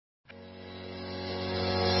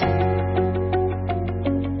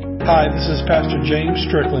Hi, this is Pastor James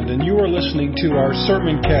Strickland, and you are listening to our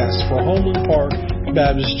sermon cast for Homeland Park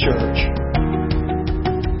Baptist Church.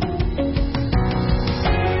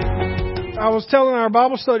 I was telling our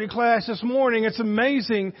Bible study class this morning, it's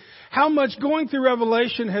amazing how much going through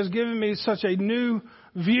Revelation has given me such a new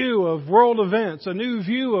view of world events, a new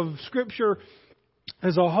view of Scripture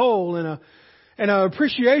as a whole, and an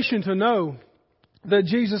appreciation to know that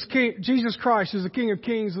Jesus Christ is the King of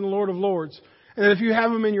Kings and the Lord of Lords. And if you have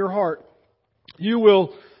Him in your heart, you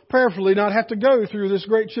will prayerfully not have to go through this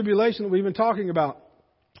great tribulation that we've been talking about.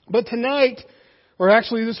 But tonight, or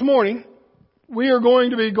actually this morning, we are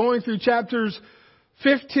going to be going through chapters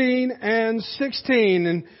 15 and 16.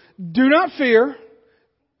 And do not fear,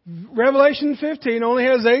 Revelation 15 only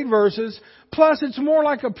has 8 verses. Plus, it's more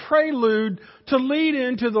like a prelude to lead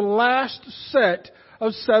into the last set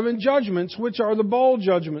of 7 judgments, which are the bowl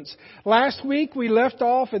judgments. Last week we left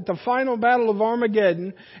off at the final battle of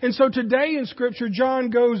Armageddon. And so today in Scripture, John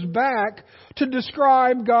goes back to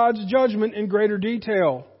describe God's judgment in greater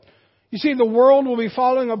detail. You see, the world will be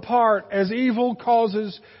falling apart as evil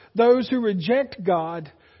causes those who reject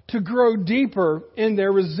God to grow deeper in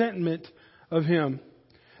their resentment of Him.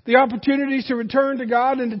 The opportunities to return to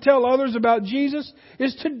God and to tell others about Jesus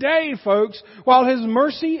is today, folks, while His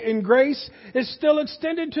mercy and grace is still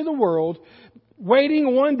extended to the world.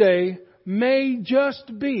 Waiting one day may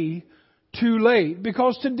just be too late,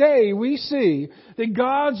 because today we see that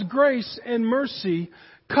God's grace and mercy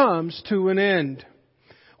comes to an end.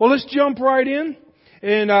 Well, let's jump right in,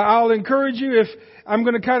 and I'll encourage you, if I'm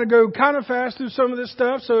going to kind of go kind of fast through some of this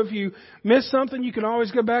stuff, so if you miss something, you can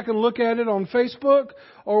always go back and look at it on Facebook,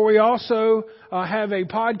 or we also have a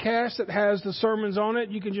podcast that has the sermons on it.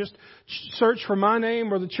 You can just search for my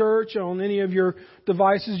name or the church on any of your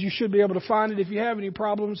devices. You should be able to find it. If you have any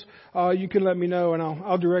problems, you can let me know, and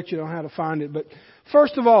I'll direct you on how to find it. But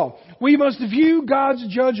first of all, we must view God's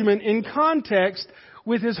judgment in context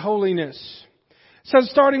with His holiness. It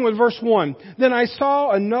says, starting with verse 1, "Then I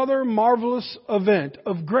saw another marvelous event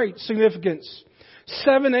of great significance.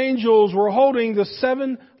 7 angels were holding the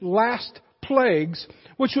 7 last plagues,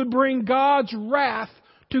 which would bring God's wrath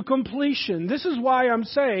to completion." This is why I'm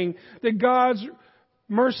saying that God's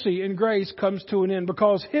mercy and grace comes to an end,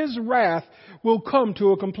 because His wrath will come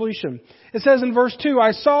to a completion. It says in verse 2,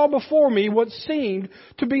 "I saw before me what seemed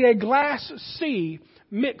to be a glass sea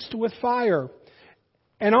mixed with fire.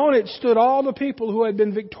 And on it stood all the people who had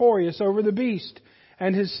been victorious over the beast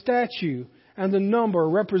and his statue and the number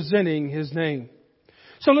representing his name."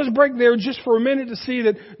 So let's break there just for a minute to see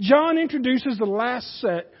that John introduces the last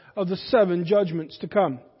set of the 7 judgments to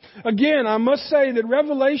come. Again, I must say that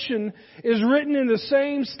Revelation is written in the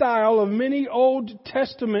same style of many Old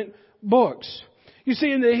Testament books. You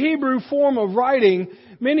see, in the Hebrew form of writing,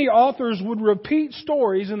 many authors would repeat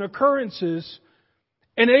stories and occurrences,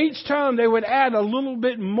 and each time they would add a little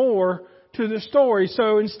bit more to the story.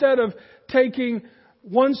 So instead of taking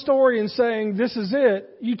one story and saying, "This is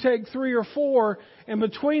it," you take 3 or 4, and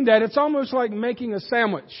between that, it's almost like making a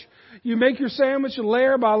sandwich. You make your sandwich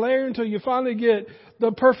layer by layer until you finally get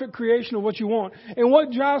the perfect creation of what you want. And what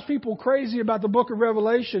drives people crazy about the book of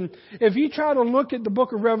Revelation, if you try to look at the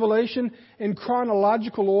book of Revelation in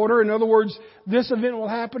chronological order, in other words, this event will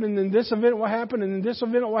happen, and then this event will happen, and then this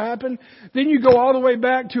event will happen, then you go all the way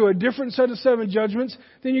back to a different set of 7 judgments,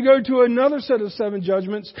 then you go to another set of 7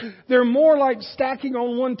 judgments. They're more like stacking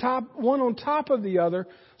on one on top of the other,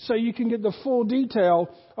 so you can get the full detail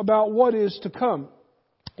about what is to come.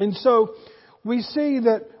 And so we see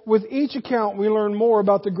that with each account we learn more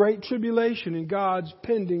about the Great Tribulation and God's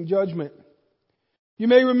pending judgment. You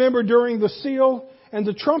may remember during the seal and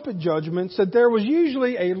the trumpet judgments that there was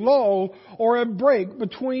usually a lull or a break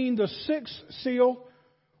between the 6th seal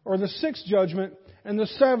or the 6th judgment and the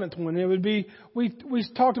 7th one. It would be, we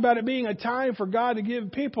talked about it being a time for God to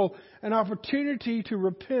give people an opportunity to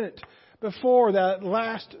repent before that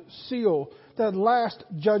last seal, that last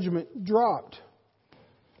judgment dropped.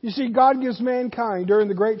 You see, God gives mankind during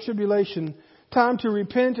the Great Tribulation time to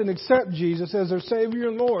repent and accept Jesus as their Savior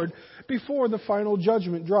and Lord before the final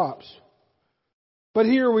judgment drops. But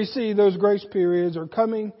here we see those grace periods are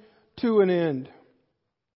coming to an end.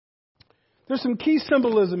 There's some key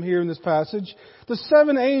symbolism here in this passage. The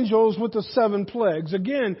 7 angels with the 7 plagues.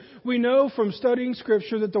 Again, we know from studying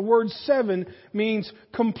Scripture that the word 7 means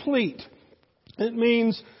complete. It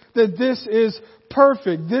means that this is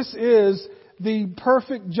perfect. This is the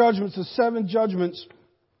perfect judgments, the 7 judgments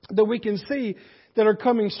that we can see that are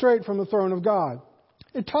coming straight from the throne of God.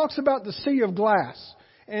 It talks about the sea of glass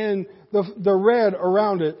and the red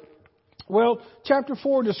around it Well, chapter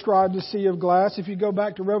 4 described the sea of glass. If you go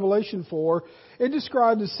back to Revelation 4, it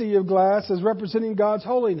described the sea of glass as representing God's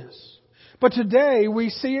holiness. But today we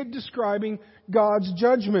see it describing God's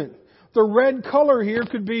judgment. The red color here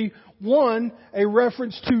could be, one, a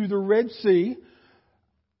reference to the Red Sea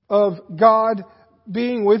of God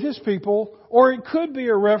being with His people, or it could be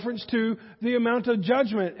a reference to the amount of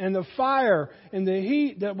judgment and the fire and the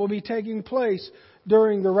heat that will be taking place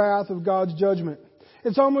during the wrath of God's judgment.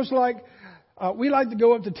 It's almost like we like to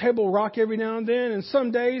go up to Table Rock every now and then, and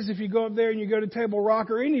some days if you go up there and you go to Table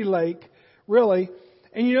Rock or any lake, really,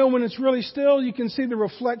 and you know when it's really still, you can see the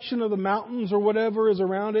reflection of the mountains or whatever is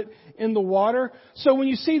around it in the water. So when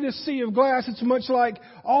you see this sea of glass, it's much like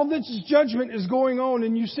all this judgment is going on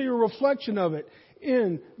and you see a reflection of it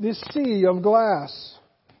in this sea of glass.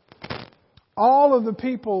 All of the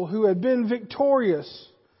people who had been victorious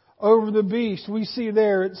over the beast, we see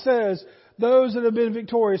there, it says, those that have been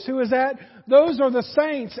victorious. Who is that? Those are the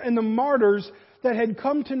saints and the martyrs that had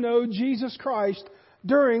come to know Jesus Christ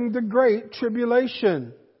during the Great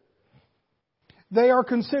Tribulation. They are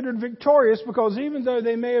considered victorious because even though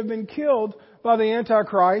they may have been killed by the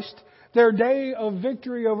Antichrist, their day of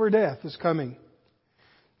victory over death is coming.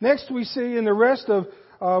 Next we see in the rest of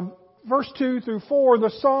verse 2 through 4, the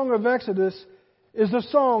Song of Exodus is the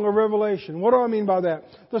Song of Revelation. What do I mean by that?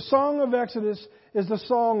 The Song of Exodus is the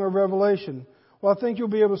Song of Revelation. Well, I think you'll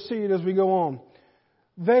be able to see it as we go on.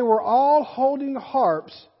 They were all holding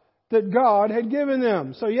harps that God had given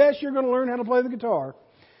them. So yes, you're going to learn how to play the guitar.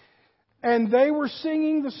 And they were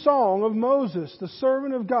singing the song of Moses, the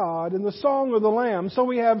servant of God, and the song of the Lamb. So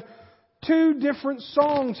we have two different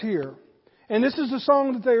songs here. And this is the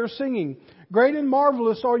song that they are singing. Great and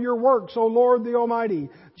marvelous are your works, O Lord the Almighty.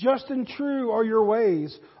 Just and true are your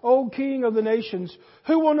ways, O King of the nations.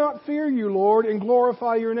 Who will not fear you, Lord, and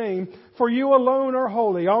glorify your name? For you alone are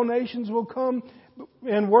holy. All nations will come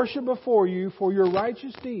and worship before you, for your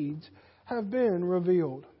righteous deeds have been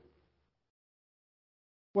revealed.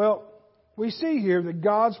 Well, we see here that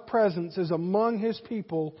God's presence is among His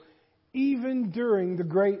people even during the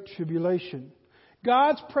Great Tribulation.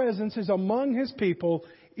 God's presence is among His people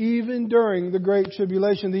even during the Great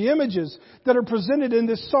Tribulation. The images that are presented in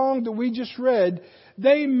this song that we just read,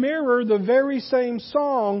 they mirror the very same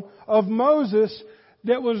song of Moses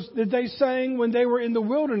that they sang when they were in the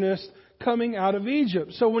wilderness coming out of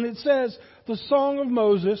Egypt. So when it says the song of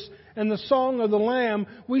Moses and the song of the Lamb,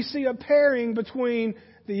 we see a pairing between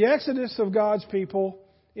the exodus of God's people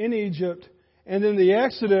in Egypt and then the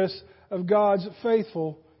exodus of God's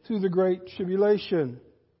faithful through the Great Tribulation.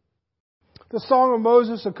 The song of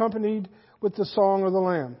Moses accompanied with the song of the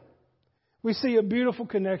Lamb. We see a beautiful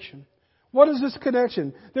connection. What is this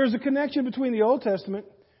connection? There's a connection between the Old Testament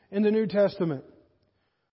and the New Testament.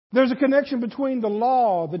 There's a connection between the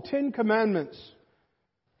law, the 10 Commandments,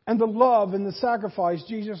 and the love and the sacrifice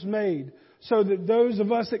Jesus made so that those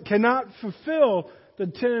of us that cannot fulfill the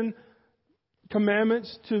 10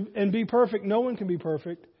 Commandments and be perfect, no one can be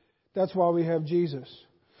perfect. That's why we have Jesus.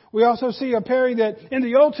 We also see a pairing that in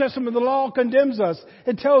the Old Testament, the law condemns us.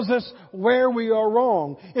 It tells us where we are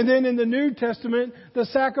wrong. And then in the New Testament, the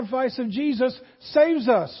sacrifice of Jesus saves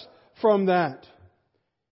us from that.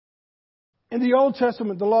 In the Old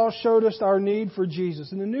Testament, the law showed us our need for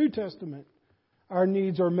Jesus. In the New Testament, our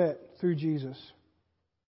needs are met through Jesus.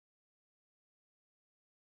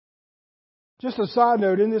 Just a side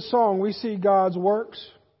note, in this song, we see God's works,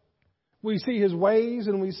 we see His ways,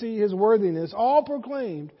 and we see His worthiness, all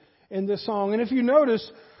proclaimed in this song. And if you notice,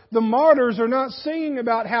 the martyrs are not singing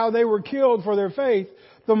about how they were killed for their faith.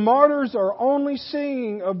 The martyrs are only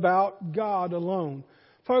singing about God alone.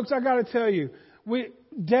 Folks, I got to tell you,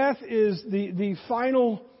 death is the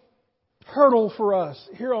final hurdle for us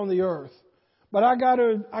here on the earth. But I got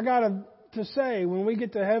to say, when we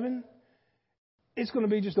get to heaven, it's going to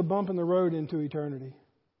be just a bump in the road into eternity.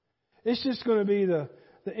 It's just going to be the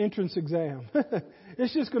entrance exam.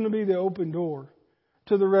 It's just going to be the open door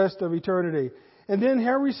to the rest of eternity. And then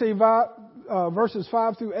here we see verses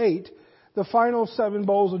 5 through 8, the final 7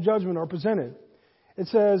 bowls of judgment are presented. It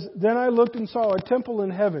says, Then I looked and saw a temple in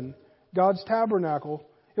heaven, God's tabernacle.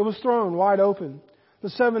 It was thrown wide open. The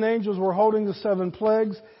 7 angels were holding the 7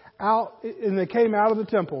 plagues out, and they came out of the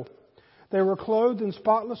temple. They were clothed in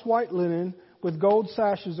spotless white linen with gold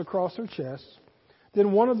sashes across their chests.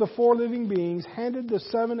 Then one of the 4 living beings handed the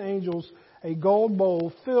 7 angels a gold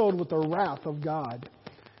bowl filled with the wrath of God,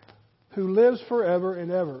 who lives forever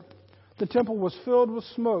and ever. The temple was filled with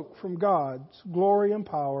smoke from God's glory and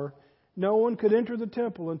power. No one could enter the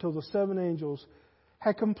temple until the 7 angels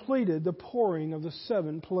had completed the pouring of the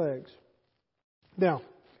 7 plagues. Now,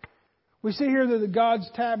 We see here that God's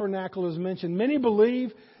tabernacle is mentioned. Many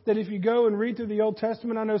believe that if you go and read through the Old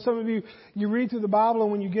Testament, I know some of you read through the Bible,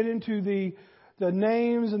 and when you get into the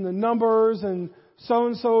names and the numbers and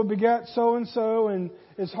so-and-so begat so-and-so, and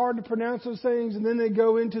it's hard to pronounce those things, and then they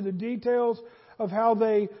go into the details of how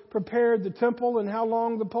they prepared the temple and how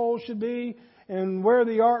long the pole should be and where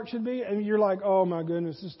the ark should be, and you're like, oh my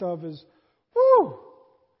goodness, this stuff is, whoo!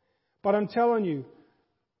 But I'm telling you,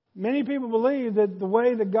 many people believe that the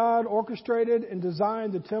way that God orchestrated and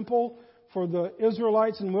designed the temple for the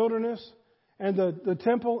Israelites in wilderness and the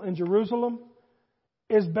temple in Jerusalem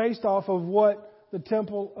is based off of what the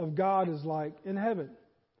temple of God is like in heaven.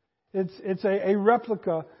 It's a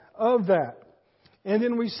replica of that. And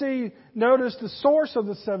then we see, notice the source of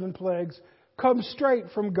the 7 plagues comes straight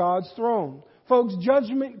from God's throne. Folks,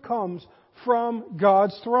 judgment comes from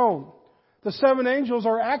God's throne. The 7 angels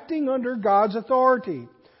are acting under God's authority.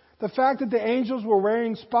 The fact that the angels were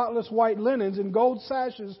wearing spotless white linens and gold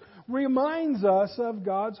sashes reminds us of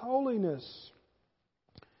God's holiness.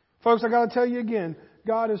 Folks, I got to tell you again,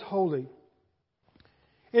 God is holy.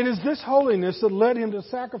 It is this holiness that led Him to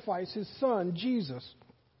sacrifice His Son, Jesus,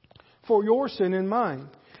 for your sin and mine.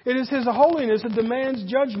 It is His holiness that demands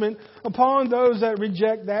judgment upon those that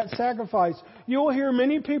reject that sacrifice. You'll hear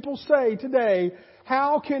many people say today,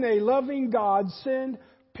 how can a loving God send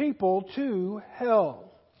people to hell?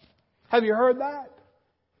 Have you heard that?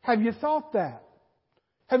 Have you thought that?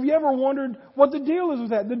 Have you ever wondered what the deal is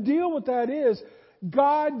with that? The deal with that is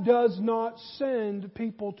God does not send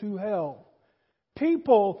people to hell.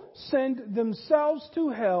 People send themselves to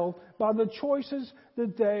hell by the choices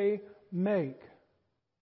that they make.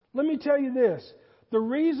 Let me tell you this. The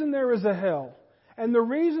reason there is a hell and the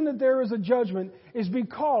reason that there is a judgment is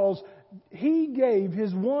because He gave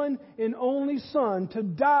His one and only Son to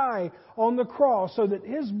die on the cross so that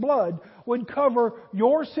His blood would cover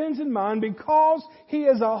your sins and mine, because He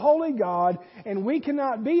is a holy God and we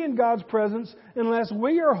cannot be in God's presence unless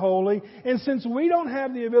we are holy. And since we don't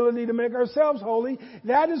have the ability to make ourselves holy,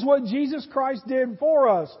 that is what Jesus Christ did for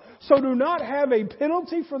us. So to not have a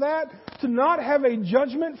penalty for that, to not have a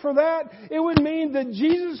judgment for that, it would mean that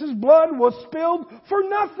Jesus' blood was spilled for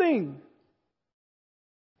nothing.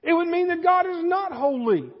 It would mean that God is not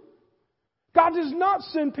holy. God does not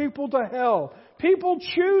send people to hell. People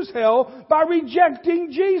choose hell by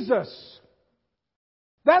rejecting Jesus.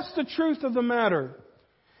 That's the truth of the matter.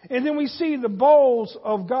 And then we see the bowls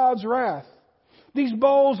of God's wrath. These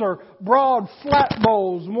bowls are broad, flat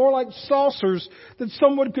bowls, more like saucers that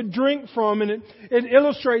someone could drink from, and it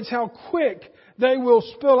illustrates how quick they will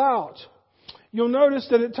spill out. You'll notice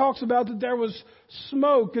that it talks about that there was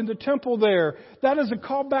smoke in the temple there. That is a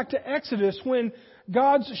call back to Exodus when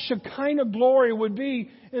God's Shekinah glory would be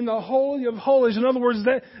in the Holy of Holies. In other words,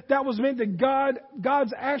 that was meant that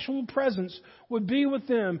God's actual presence would be with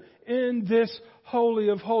them in this Holy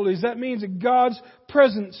of Holies. That means that God's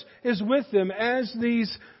presence is with them as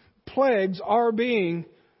these plagues are being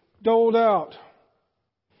doled out.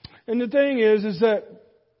 And the thing is that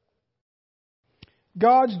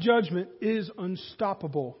God's judgment is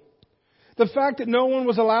unstoppable. The fact that no one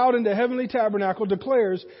was allowed into heavenly tabernacle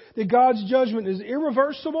declares that God's judgment is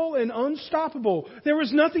irreversible and unstoppable. There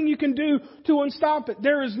is nothing you can do to unstop it.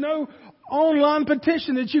 There is no online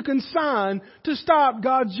petition that you can sign to stop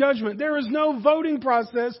God's judgment. There is no voting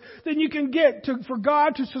process that you can get for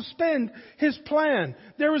God to suspend His plan.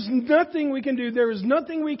 There is nothing we can do. There is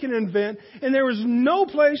nothing we can invent. And there is no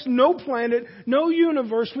place, no planet, no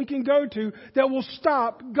universe we can go to that will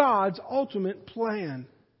stop God's ultimate plan.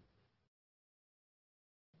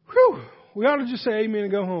 Whew. We ought to just say amen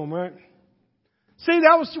and go home, right? See,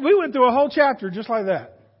 we went through a whole chapter just like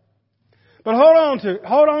that. But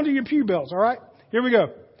hold on to your pew belts, all right? Here we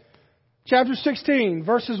go. Chapter 16,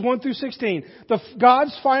 verses 1 through 16.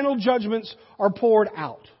 God's final judgments are poured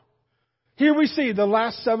out. Here we see the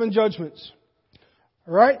last 7 judgments.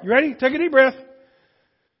 All right, you ready? Take a deep breath.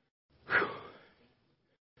 Whew.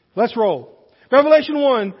 Let's roll. Revelation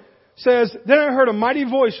 1 says, "Then I heard a mighty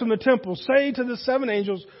voice from the temple say to the 7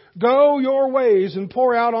 angels, 'Go your ways and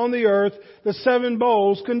pour out on the earth the 7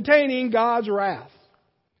 bowls containing God's wrath.'"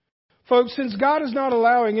 Folks, since God is not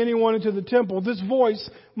allowing anyone into the temple, this voice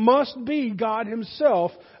must be God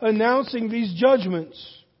Himself announcing these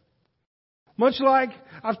judgments. Much like,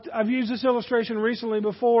 I've used this illustration recently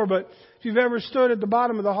before, but if you've ever stood at the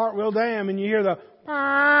bottom of the Hartwell Dam and you hear the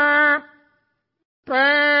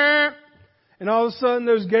and all of a sudden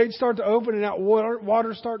those gates start to open and that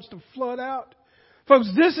water starts to flood out. Folks,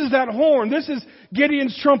 this is that horn. This is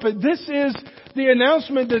Gideon's trumpet. This is the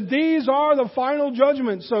announcement that these are the final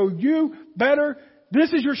judgments. So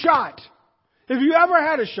this is your shot. If you ever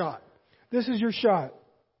had a shot, This is your shot.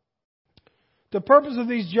 The purpose of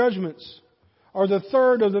these judgments are the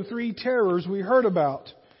third of the three terrors we heard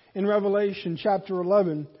about in Revelation chapter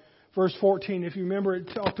 11, verse 14. If you remember, it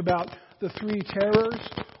talked about the three terrors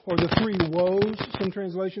or the three woes. Some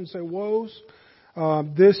translations say woes.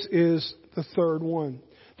 This is the third one.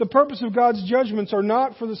 The purpose of God's judgments are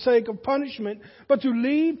not for the sake of punishment, but to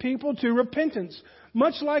lead people to repentance.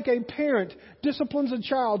 Much like a parent disciplines a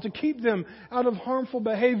child to keep them out of harmful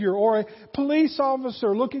behavior, or a police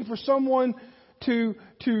officer looking for someone to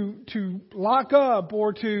lock up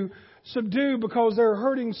or to subdue because they're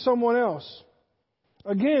hurting someone else.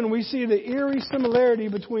 Again, we see the eerie similarity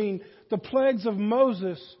between the plagues of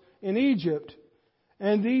Moses in Egypt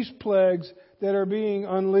and these plagues that are being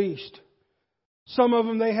unleashed. Some of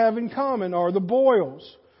them they have in common are the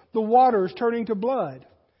boils, the waters turning to blood,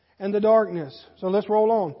 and the darkness. So let's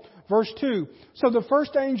roll on. Verse 2. So the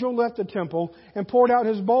first angel left the temple and poured out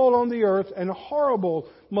his bowl on the earth, and horrible,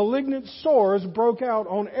 malignant sores broke out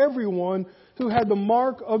on everyone who had the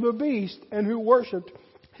mark of the beast and who worshipped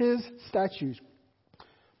his statues.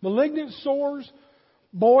 Malignant sores,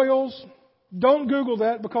 boils. Don't Google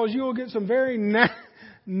that because you will get some very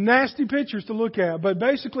nasty pictures to look at. But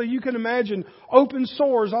basically you can imagine open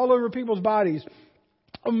sores all over people's bodies.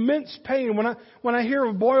 Immense pain. When I hear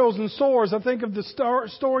of boils and sores, I think of the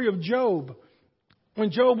story of Job.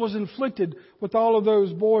 When Job was inflicted with all of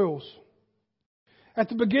those boils. At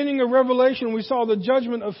the beginning of Revelation, we saw the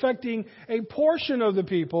judgment affecting a portion of the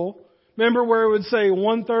people. Remember where it would say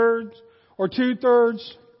 1/3 or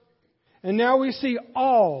 2/3? And now we see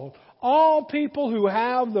all people who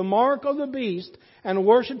have the mark of the beast and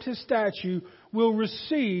worshipped his statue will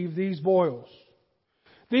receive these boils.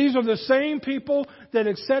 These are the same people that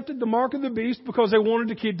accepted the mark of the beast because they wanted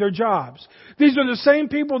to keep their jobs. These are the same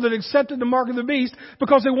people that accepted the mark of the beast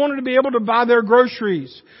because they wanted to be able to buy their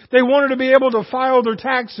groceries. They wanted to be able to file their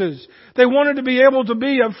taxes. They wanted to be able to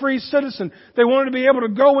be a free citizen. They wanted to be able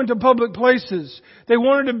to go into public places. They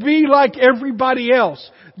wanted to be like everybody else.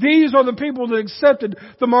 These are the people that accepted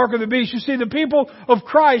the mark of the beast. You see, the people of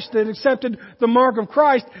Christ that accepted the mark of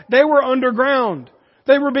Christ, they were underground.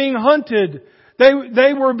 They were being hunted. They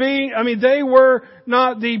were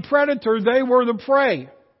not the predator, they were the prey.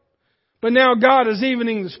 But now God is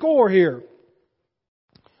evening the score here.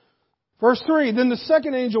 Verse 3, then the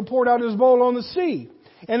second angel poured out his bowl on the sea,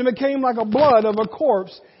 and it became like a blood of a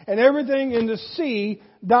corpse, and everything in the sea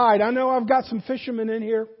died. I know I've got some fishermen in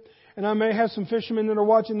here, and I may have some fishermen that are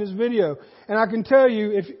watching this video. And I can tell you,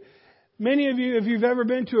 if many of you, if you've ever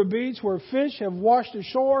been to a beach where fish have washed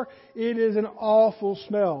ashore, it is an awful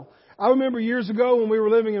smell. I remember years ago when we were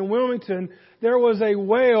living in Wilmington, there was a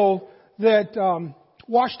whale that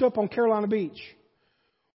washed up on Carolina Beach.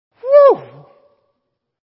 Whew!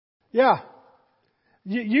 Yeah.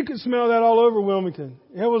 You could smell that all over Wilmington.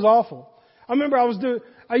 It was awful. I remember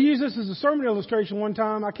I used this as a sermon illustration one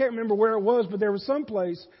time. I can't remember where it was, but there was some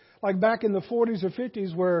place, like back in the 40s or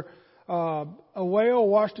 50s, where a whale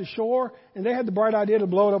washed ashore, and they had the bright idea to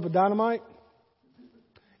blow it up with dynamite.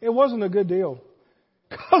 It wasn't a good deal.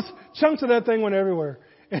 Because chunks of that thing went everywhere.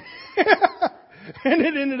 And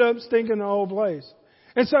it ended up stinking the whole place.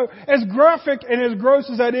 And so, as graphic and as gross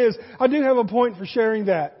as that is, I do have a point for sharing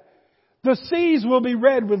that. The seas will be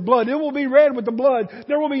red with blood. It will be red with the blood.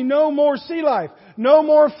 There will be no more sea life. No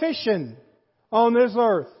more fishing on this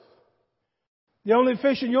earth. The only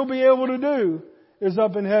fishing you'll be able to do is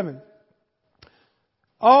up in heaven.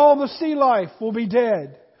 All the sea life will be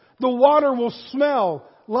dead. The water will smell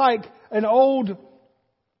like an old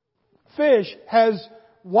fish has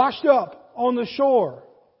washed up on the shore.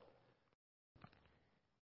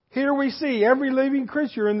 Here we see every living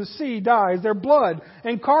creature in the sea dies. Their blood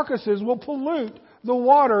and carcasses will pollute the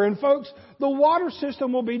water. And folks, the water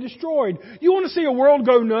system will be destroyed. You want to see a world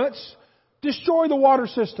go nuts? Destroy the water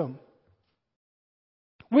system.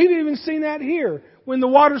 We've even seen that here. When the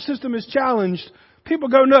water system is challenged, people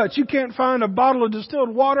go nuts. You can't find a bottle of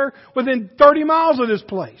distilled water within 30 miles of this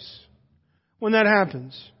place when that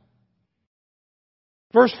happens.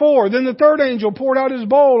 Verse 4, then the third angel poured out his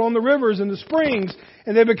bowl on the rivers and the springs,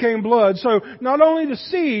 and they became blood. So not only the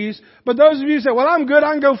seas, but those of you who say, well, I'm good,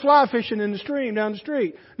 I can go fly fishing in the stream down the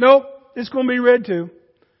street. Nope, it's going to be red too.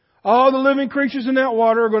 All the living creatures in that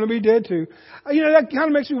water are going to be dead too. You know, that kind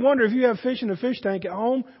of makes me wonder if you have fish in a fish tank at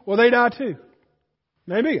home, will they die too?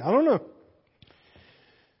 Maybe, I don't know.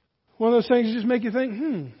 One of those things that just make you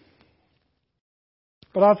think,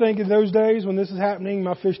 But I think in those days when this is happening,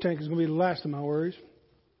 my fish tank is going to be the last of my worries.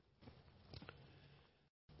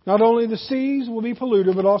 Not only the seas will be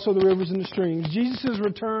polluted, but also the rivers and the streams. Jesus'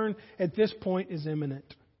 return at this point is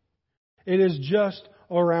imminent. It is just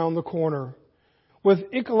around the corner.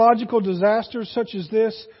 With ecological disasters such as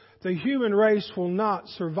this, the human race will not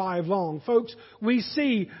survive long. Folks, we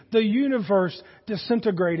see the universe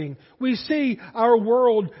disintegrating. We see our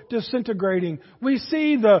world disintegrating. We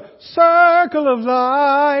see the circle of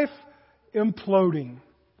life imploding.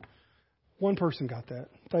 One person got that.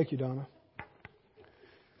 Thank you, Donna.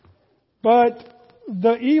 But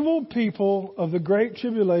the evil people of the Great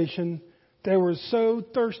Tribulation, they were so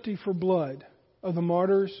thirsty for blood of the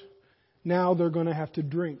martyrs, now they're going to have to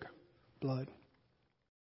drink blood.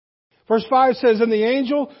 Verse 5 says, "And the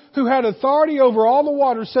angel who had authority over all the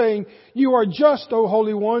waters, saying, You are just, O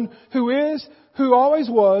Holy One, who is, who always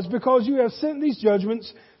was, because you have sent these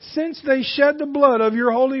judgments, since they shed the blood of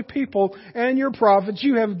your holy people and your prophets,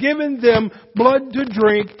 you have given them blood to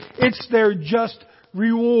drink. It's their just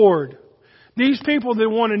reward." These people that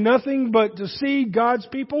wanted nothing but to see God's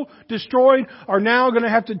people destroyed are now going to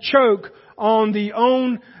have to choke on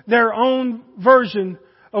their own version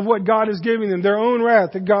of what God is giving them, their own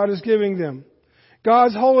wrath that God is giving them.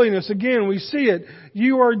 God's holiness, again, we see it.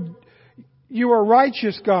 You are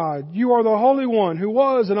righteous, God. You are the Holy One who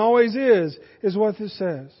was and always is what this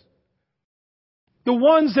says. The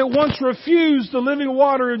ones that once refused the living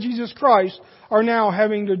water of Jesus Christ are now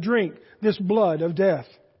having to drink this blood of death.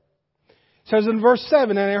 It says in verse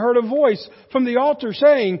 7, "And I heard a voice from the altar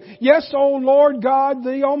saying, Yes, O Lord God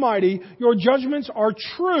the Almighty, your judgments are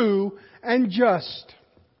true and just."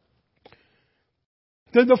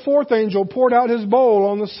 Then the fourth angel poured out his bowl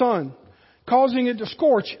on the sun, causing it to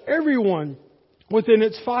scorch everyone within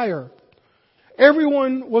its fire.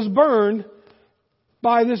 Everyone was burned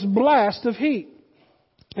by this blast of heat.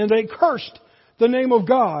 And they cursed the name of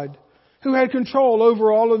God, who had control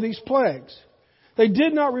over all of these plagues. They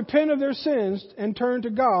did not repent of their sins and turn to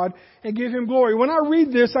God and give Him glory. When I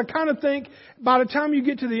read this, I kind of think by the time you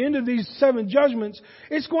get to the end of these 7 judgments,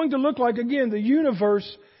 it's going to look like, again, the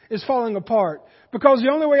universe is falling apart. Because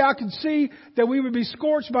the only way I could see that we would be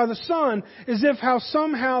scorched by the sun is if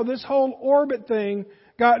somehow this whole orbit thing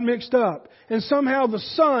got mixed up. And somehow the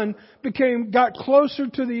sun got closer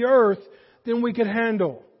to the earth than we could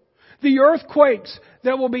handle. The earthquakes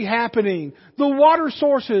that will be happening, the water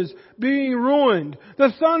sources being ruined,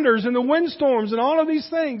 the thunders and the windstorms and all of these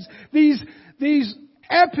things, these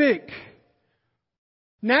epic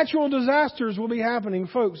natural disasters will be happening.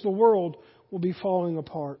 Folks, the world will be falling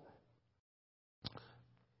apart.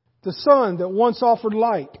 The sun that once offered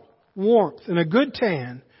light, warmth, and a good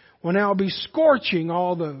tan will now be scorching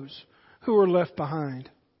all those who are left behind.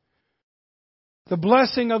 The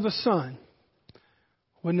blessing of the sun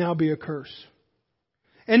would now be a curse.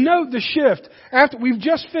 And note the shift. After we've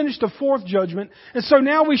just finished the 4th judgment, and so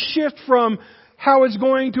now we shift from how it's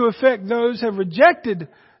going to affect those who have rejected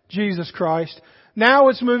Jesus Christ. Now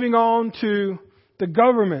it's moving on to the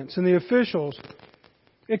governments and the officials.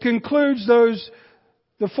 It concludes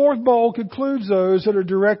the 4th bowl concludes those that are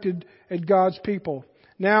directed at God's people.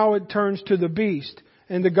 Now it turns to the beast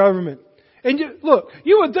and the government. And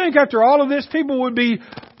you would think after all of this, people would be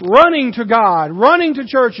running to God, running to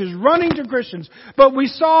churches, running to Christians. But we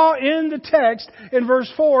saw in the text, in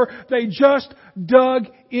verse 4, they just dug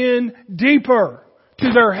in deeper to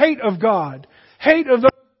their hate of God, hate of the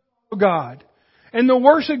God. And the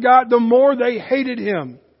worse it got, the more they hated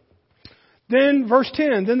Him. Then, verse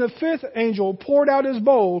 10, "Then the 5th angel poured out his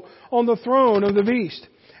bowl on the throne of the beast,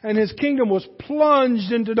 and his kingdom was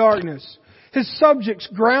plunged into darkness. His subjects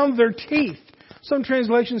ground their teeth." Some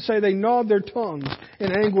translations say they gnawed their tongues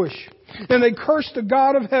in anguish. "And they cursed the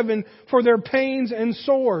God of heaven for their pains and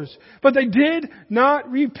sores. But they did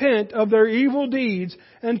not repent of their evil deeds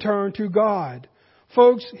and turn to God."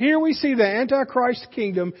 Folks, here we see the Antichrist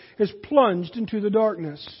kingdom is plunged into the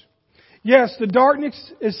darkness. Yes, the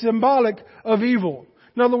darkness is symbolic of evil.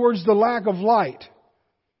 In other words, the lack of light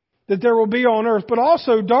that there will be on earth. But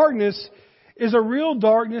also darkness is a real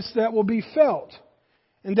darkness that will be felt.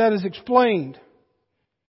 And that is explained.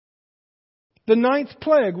 The 9th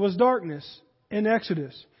plague was darkness in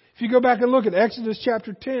Exodus. If you go back and look at Exodus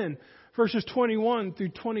chapter 10, verses 21 through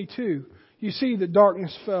 22, you see that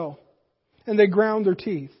darkness fell. And they ground their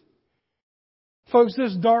teeth. Folks,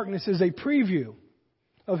 this darkness is a preview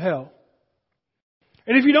of hell.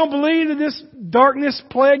 And if you don't believe that this darkness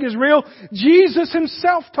plague is real, Jesus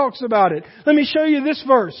Himself talks about it. Let me show you this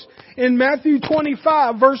verse. In Matthew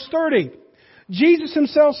 25, verse 30. Jesus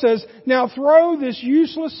Himself says, "Now throw this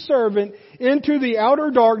useless servant into the outer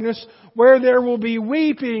darkness where there will be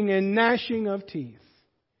weeping and gnashing of teeth."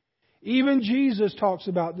 Even Jesus talks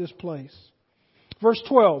about this place. Verse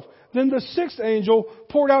 12. Then the sixth angel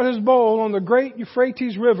poured out his bowl on the great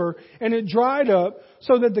Euphrates River, and it dried up,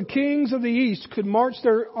 so that the kings of the east could march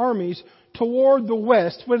their armies toward the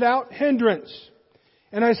west without hindrance.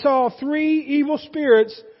 And I saw 3 evil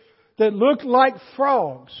spirits that looked like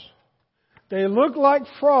frogs. They looked like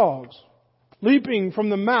frogs, leaping from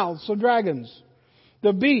the mouths of dragons,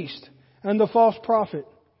 the beast and the false prophet.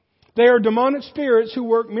 They are demonic spirits who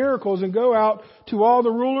work miracles and go out to all the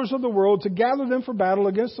rulers of the world to gather them for battle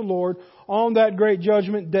against the Lord on that great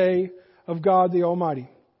judgment day of God the Almighty.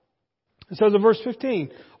 It says in verse 15,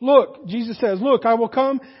 look, Jesus says, look, I will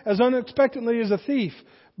come as unexpectedly as a thief.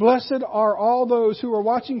 Blessed are all those who are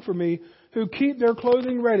watching for me, who keep their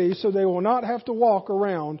clothing ready so they will not have to walk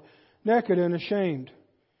around naked and ashamed.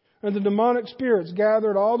 And the demonic spirits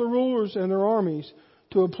gathered all the rulers and their armies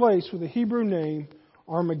to a place with a Hebrew name,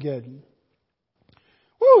 Armageddon.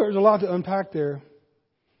 Well, there's a lot to unpack there.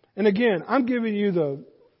 And again, I'm giving you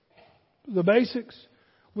the basics.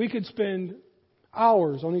 We could spend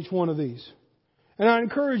hours on each one of these. And I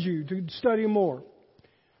encourage you to study more,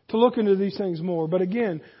 to look into these things more. But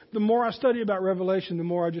again, the more I study about Revelation, the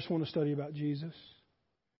more I just want to study about Jesus.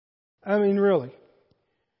 I mean, really.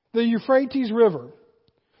 The Euphrates River.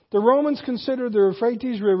 The Romans considered the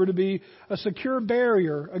Euphrates River to be a secure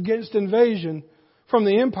barrier against invasion from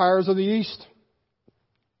the empires of the East.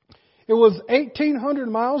 It was 1,800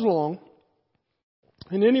 miles long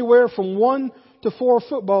and anywhere from 1 to 4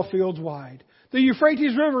 football fields wide. The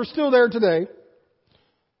Euphrates River is still there today.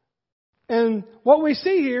 And what we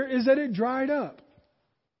see here is that it dried up.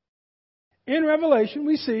 In Revelation,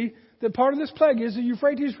 we see that part of this plague is the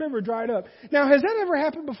Euphrates River dried up. Now, has that ever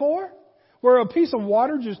happened before? Where a piece of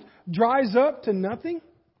water just dries up to nothing?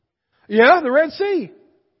 Yeah, the Red Sea.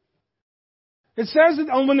 It says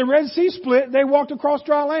that when the Red Sea split, they walked across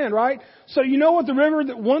dry land, right? So you know what the river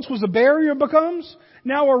that once was a barrier becomes?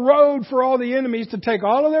 Now a road for all the enemies to take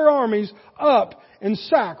all of their armies up and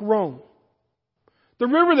sack Rome. The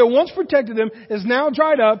river that once protected them is now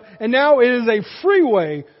dried up, and now it is a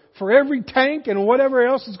freeway for every tank and whatever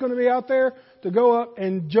else is going to be out there to go up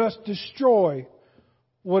and just destroy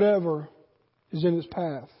whatever is in its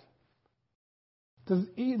path.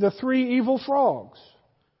 The 3 evil frogs.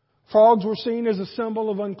 Frogs were seen as a symbol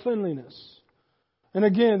of uncleanliness. And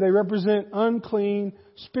again, they represent unclean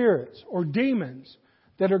spirits or demons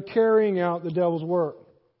that are carrying out the devil's work.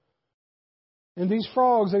 And these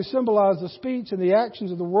frogs, they symbolize the speech and the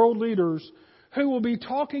actions of the world leaders who will be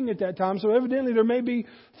talking at that time. So evidently there may be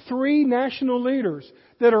 3 national leaders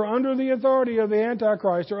that are under the authority of the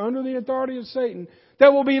Antichrist or under the authority of Satan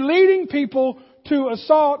that will be leading people to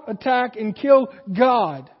assault, attack, and kill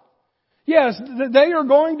God. Yes, they are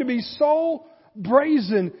going to be so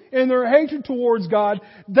brazen in their hatred towards God,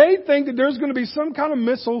 they think that there's going to be some kind of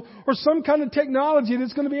missile or some kind of technology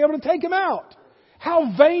that's going to be able to take them out.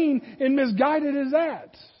 How vain and misguided is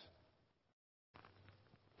that?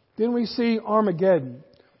 Then we see Armageddon,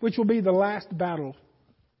 which will be the last battle.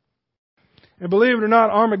 And believe it or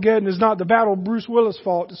not, Armageddon is not the battle Bruce Willis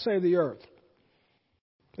fought to save the earth.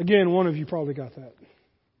 Again, one of you probably got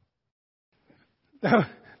that.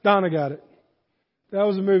 Donna got it. That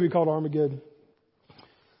was a movie called Armageddon.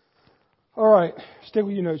 All right, stick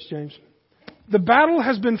with your notes, James. The battle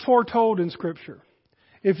has been foretold in Scripture.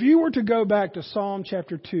 If you were to go back to Psalm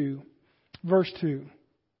chapter 2, verse 2.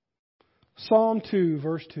 Psalm 2,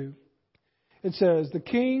 verse 2. It says, the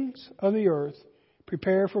kings of the earth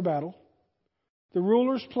prepare for battle. The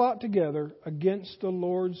rulers plot together against the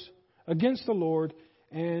Lord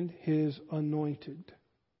and His anointed.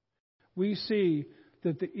 We see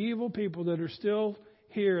that the evil people that are still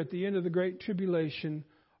here at the end of the Great Tribulation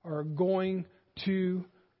are going to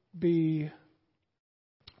be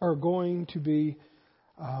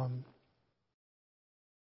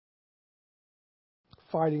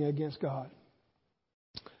fighting against God.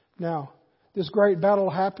 Now, this great battle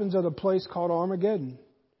happens at a place called Armageddon.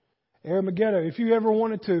 Armageddon. If you ever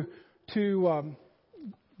wanted to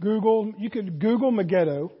Google, you could Google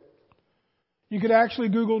Megiddo. You could actually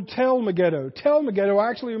Google Tel Megiddo. Tel Megiddo, I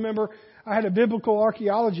actually remember I had a biblical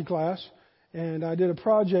archaeology class, and I did a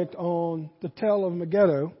project on the Tel of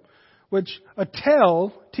Megiddo, which a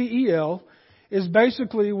tel, T-E-L, is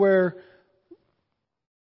basically where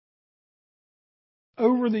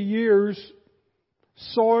over the years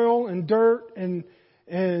soil and dirt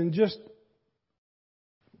and just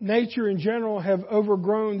nature in general have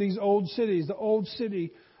overgrown these old cities, the old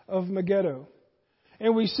city of Megiddo.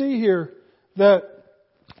 And we see here that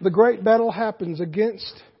the great battle happens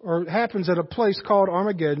at a place called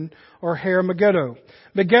Armageddon or Har Megiddo.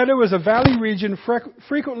 Megiddo is a valley region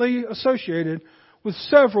frequently associated with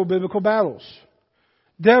several biblical battles.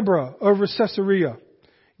 Deborah over Caesarea,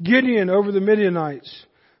 Gideon over the Midianites,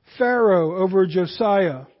 Pharaoh over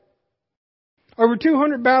Josiah. Over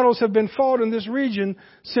 200 battles have been fought in this region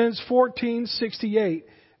since 1468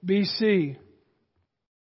 BC.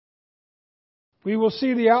 We will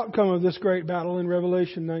see the outcome of this great battle in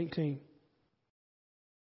Revelation 19.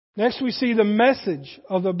 Next we see the message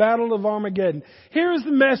of the Battle of Armageddon. Here is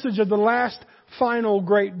the message of the last final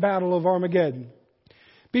great battle of Armageddon.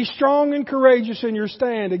 Be strong and courageous in your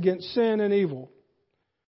stand against sin and evil.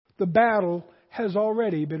 The battle has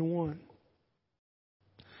already been won.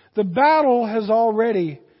 The battle has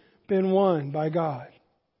already been won by God.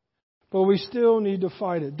 But we still need to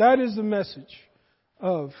fight it. That is the message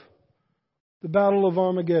of the Battle of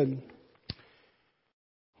Armageddon.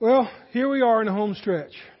 Well, here we are in the home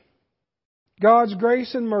stretch. God's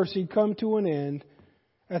grace and mercy come to an end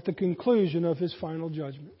at the conclusion of His final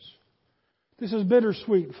judgments. This is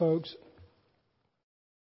bittersweet, folks.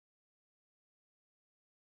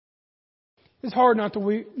 It's hard not to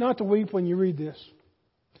weep when you read this,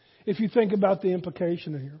 if you think about the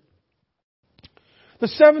implication here. The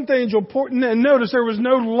seventh angel poured, and notice there was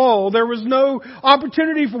no lull, there was no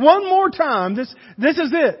opportunity for one more time. This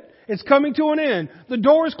is it. It's coming to an end. The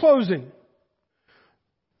door is closing.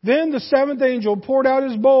 Then the seventh angel poured out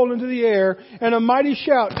his bowl into the air, and a mighty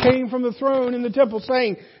shout came from the throne in the temple,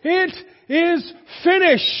 saying, "It is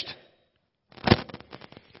finished!"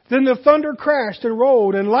 Then the thunder crashed and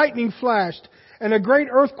rolled, and lightning flashed, and a great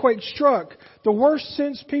earthquake struck, the worst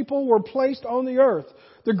since people were placed on the earth.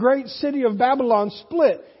 The great city of Babylon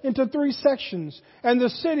split into 3 sections, and the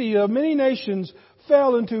city of many nations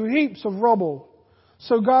fell into heaps of rubble.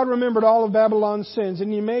 So God remembered all of Babylon's sins,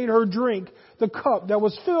 and He made her drink the cup that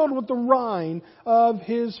was filled with the wine of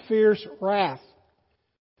His fierce wrath.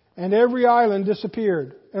 And every island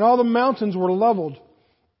disappeared, and all the mountains were leveled,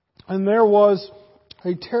 and there was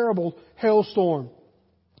a terrible hailstorm.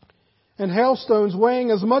 And hailstones weighing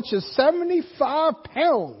as much as 75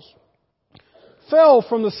 pounds fell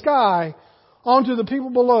from the sky onto the people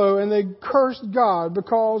below, and they cursed God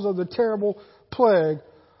because of the terrible plague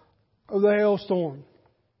of the hailstorm.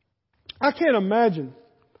 I can't imagine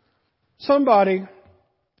somebody.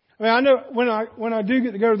 I know when I do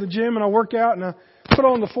get to go to the gym and I work out and I put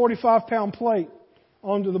on the 45-pound plate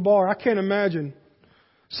onto the bar, I can't imagine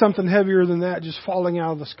something heavier than that just falling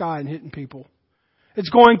out of the sky and hitting people. It's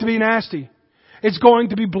going to be nasty. It's going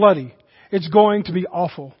to be bloody. It's going to be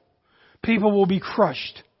awful. People will be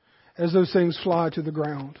crushed as those things fly to the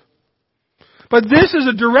ground. But this is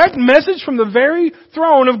a direct message from the very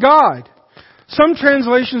throne of God. Some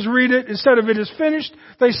translations read it, instead of "it is finished,"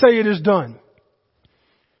 they say "it is done."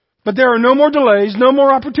 But there are no more delays, no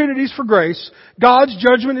more opportunities for grace. God's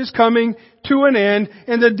judgment is coming to an end,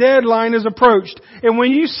 and the deadline is approached. And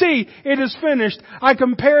when you see "it is finished," I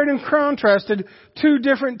compared and contrasted 2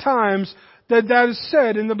 different times that is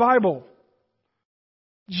said in the Bible.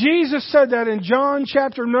 Jesus said that in John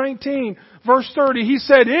chapter 19, verse 30. He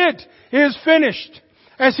said, "It is finished,"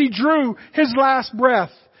 as He drew His last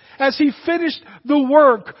breath, as He finished the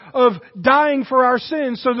work of dying for our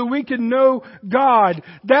sins so that we can know God.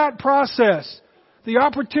 That process, the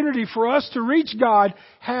opportunity for us to reach God,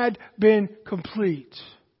 had been complete.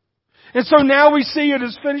 And so now we see it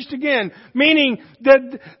is finished again, meaning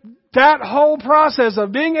that whole process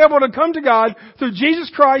of being able to come to God through Jesus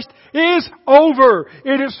Christ is over.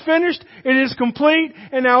 It is finished. It is complete.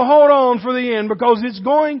 And now hold on for the end, because it's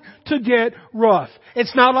going to get rough.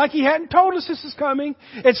 It's not like He hadn't told us this is coming.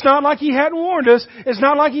 It's not like He hadn't warned us. It's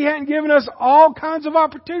not like He hadn't given us all kinds of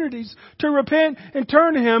opportunities to repent and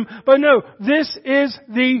turn to Him. But no, this is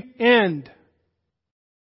the end.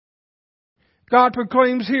 God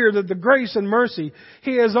proclaims here that the grace and mercy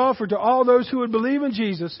He has offered to all those who would believe in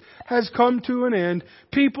Jesus has come to an end.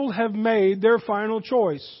 People have made their final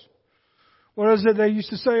choice. What is it they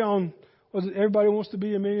used to say on, was it Everybody Wants to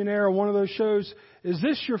Be a Millionaire, or one of those shows? Is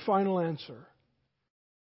this your final answer?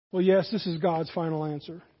 Well, yes, this is God's final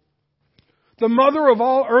answer. The mother of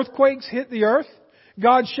all earthquakes hit the earth.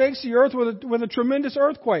 God shakes the earth with a tremendous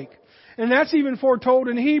earthquake. And that's even foretold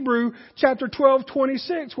in Hebrew chapter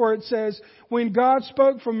 12:26, where it says, "When God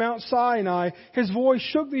spoke from Mount Sinai, His voice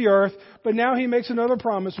shook the earth, but now He makes another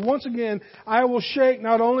promise. Once again, I will shake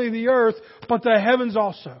not only the earth, but the heavens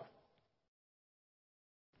also."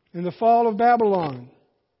 In the fall of Babylon,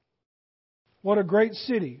 what a great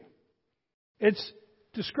city. It's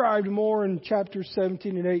described more in chapters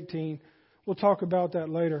 17 and 18. We'll talk about that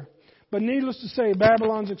later. But needless to say,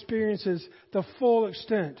 Babylon's experiences the full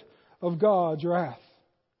extent of God's wrath.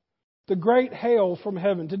 The great hail from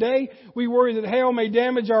heaven. Today, we worry that hail may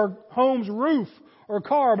damage our home's roof or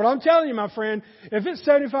car. But I'm telling you, my friend, if it's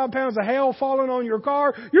 75 pounds of hail falling on your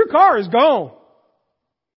car is gone.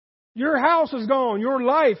 Your house is gone. Your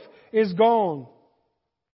life is gone.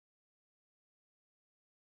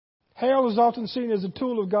 Hail is often seen as a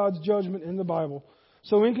tool of God's judgment in the Bible.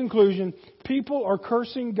 So in conclusion, people are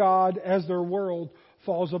cursing God as their world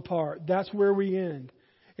falls apart. That's where we end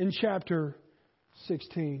in chapter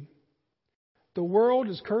 16. The world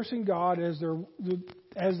is cursing God as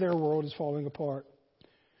their world is falling apart.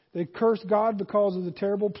 They cursed God because of the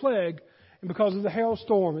terrible plague and because of the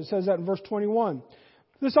hailstorm. It says that in verse 21.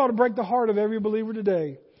 This ought to break the heart of every believer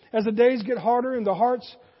today. As the days get harder and the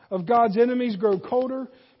hearts of God's enemies grow colder,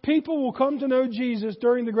 people will come to know Jesus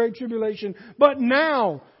during the Great Tribulation. But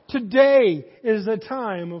now, today is the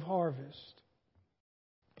time of harvest.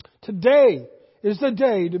 Today is the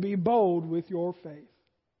day to be bold with your faith.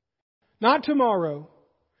 Not tomorrow,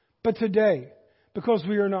 but today, because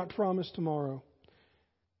we are not promised tomorrow.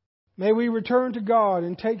 May we return to God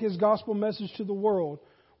and take His gospel message to the world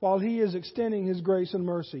while He is extending His grace and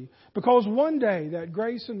mercy. Because one day that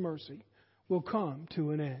grace and mercy will come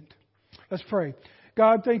to an end. Let's pray.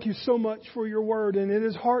 God, thank you so much for your word. And it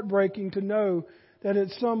is heartbreaking to know that at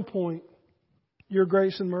some point your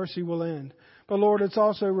grace and mercy will end. But Lord, it's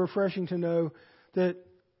also refreshing to know that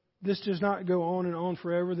this does not go on and on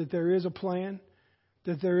forever, that there is a plan,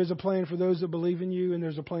 for those that believe in you, and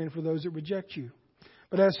there's a plan for those that reject you.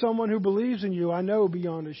 But as someone who believes in you, I know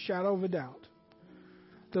beyond a shadow of a doubt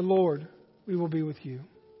that, Lord, we will be with you.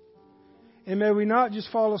 And may we not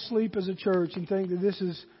just fall asleep as a church and think that this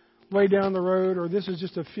is way down the road, or this is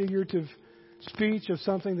just a figurative speech of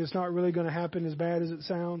something that's not really going to happen as bad as it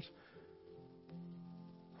sounds.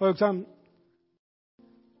 Folks,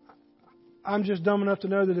 I'm just dumb enough to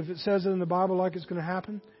know that if it says it in the Bible like it's going to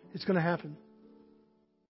happen, it's going to happen.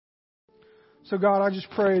 So God, I just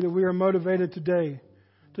pray that we are motivated today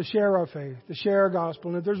to share our faith, to share our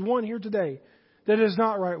gospel. And if there's one here today that is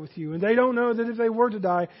not right with you, and they don't know that if they were to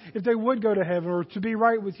die, if they would go to heaven or to be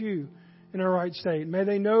right with you in a right state, may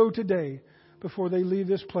they know today before they leave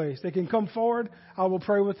this place. They can come forward. I will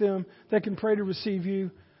pray with them. They can pray to receive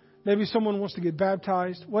you. Maybe someone wants to get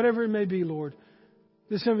baptized. Whatever it may be, Lord.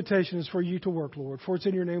 This invitation is for you to work, Lord. For it's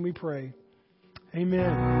in your name we pray.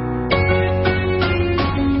 Amen.